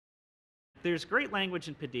there's great language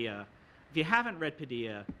in Padilla. If you haven't read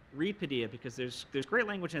Padilla, read Padilla, because there's great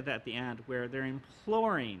language at the end where they're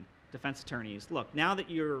imploring defense attorneys, look, now that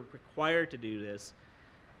you're required to do this,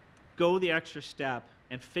 go the extra step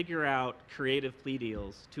and figure out creative plea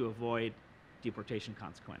deals to avoid deportation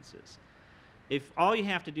consequences. If all you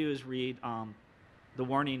have to do is read the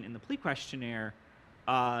warning in the plea questionnaire,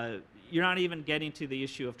 you're not even getting to the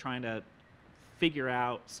issue of trying to figure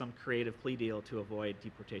out some creative plea deal to avoid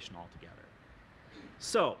deportation altogether.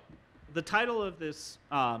 So, the title of this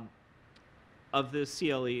CLE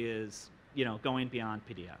is, going beyond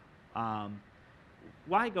Padilla.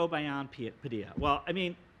 Why go beyond Padilla? Well, I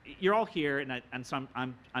mean, you're all here, and so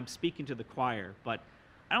I'm speaking to the choir, but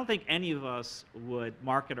I don't think any of us would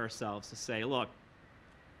market ourselves to say, look,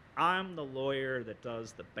 I'm the lawyer that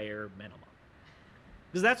does the bare minimum.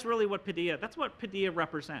 Because that's really what Padilla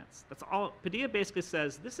represents. That's all. Padilla basically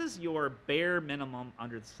says, this is your bare minimum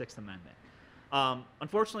under the Sixth Amendment.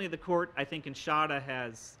 Unfortunately, the court, I think in Shada,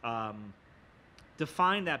 has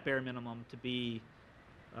defined that bare minimum to be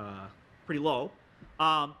pretty low.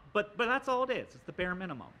 But that's all it is. It's the bare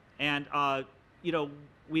minimum. And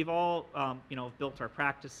we've all built our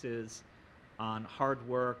practices on hard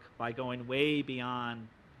work by going way beyond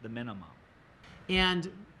the minimum.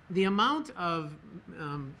 And the amount of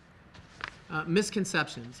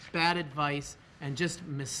misconceptions, bad advice, and just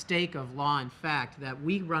mistake of law and fact that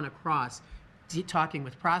we run across talking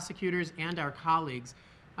with prosecutors and our colleagues,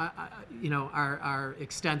 are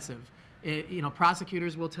extensive.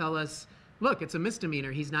 Prosecutors will tell us, look, it's a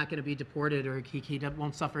misdemeanor. He's not going to be deported, or he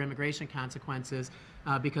won't suffer immigration consequences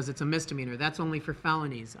because it's a misdemeanor. That's only for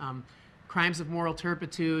felonies. Crimes of moral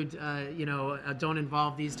turpitude, don't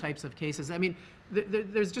involve these types of cases. I mean,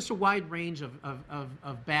 there's just a wide range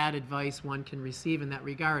of bad advice one can receive in that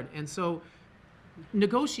regard. And so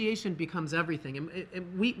negotiation becomes everything.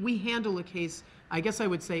 And we handle a case, I guess I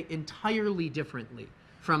would say, entirely differently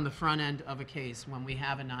from the front end of a case when we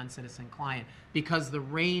have a non-citizen client, because the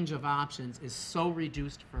range of options is so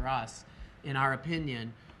reduced for us, in our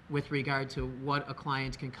opinion, with regard to what a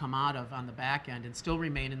client can come out of on the back end and still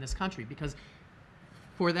remain in this country. Because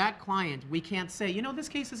for that client, we can't say, this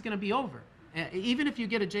case is going to be over. Even if you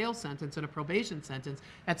get a jail sentence and a probation sentence,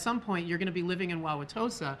 at some point you're going to be living in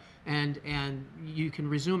Wauwatosa and you can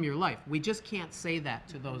resume your life. We just can't say that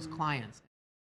to those clients.